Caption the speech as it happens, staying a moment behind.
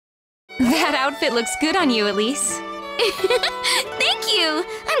That outfit looks good on you, Elise. Thank you!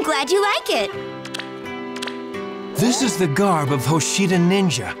 I'm glad you like it. This is the garb of Hoshida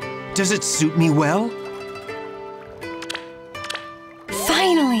Ninja. Does it suit me well?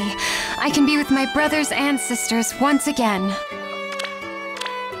 Finally! I can be with my brothers and sisters once again.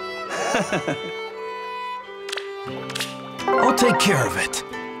 I'll take care of it.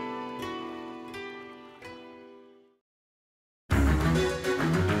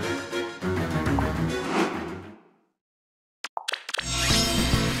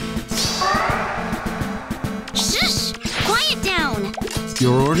 Shush! Quiet down!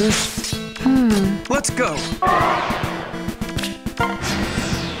 Your orders? Let's go.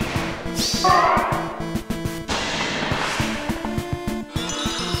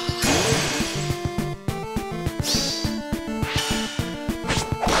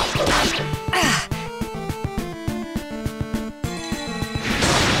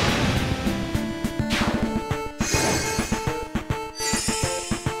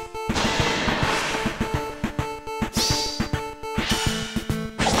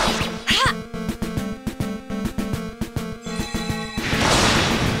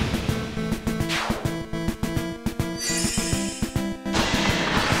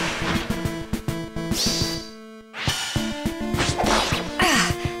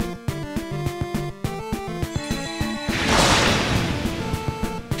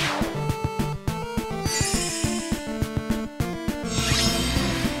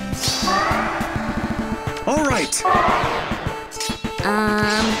 All right.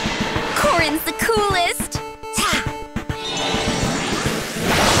 Corrin's the coolest!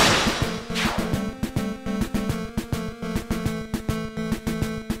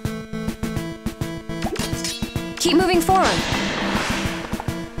 Keep moving forward.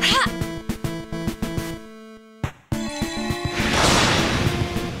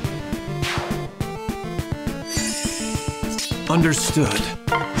 Understood.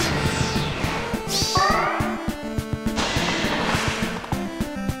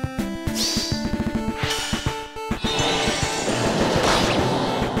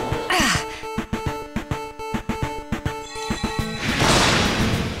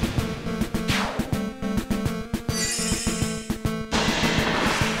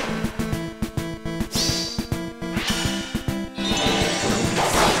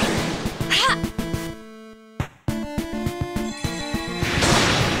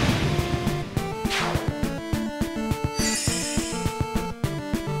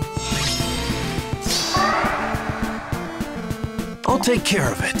 I'll take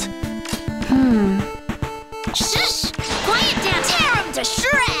care of it. Shush! Quiet down! Tear him to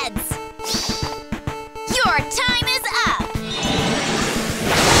shreds! Your time is up!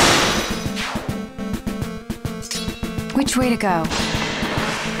 Which way to go?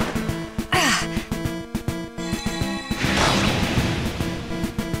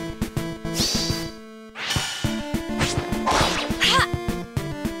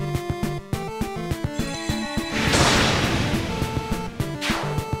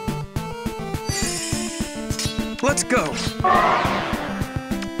 Let's go.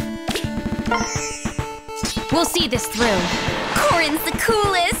 We'll see this through. Corrin's the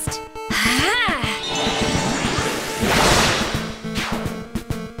coolest!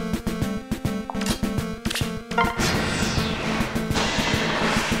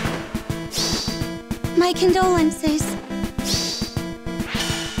 My condolences.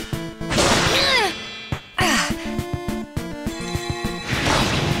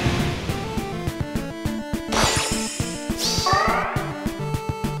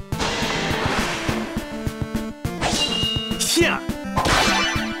 Yeah.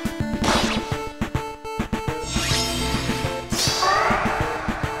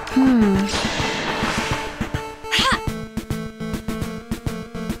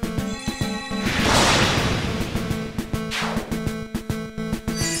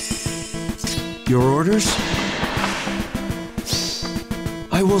 Your orders?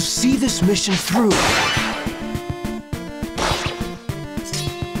 I will see this mission through.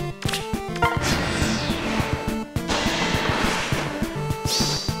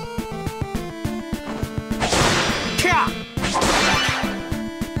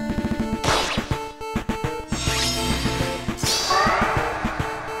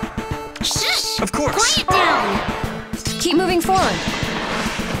 Shush! Of course. Quiet down! Keep moving forward.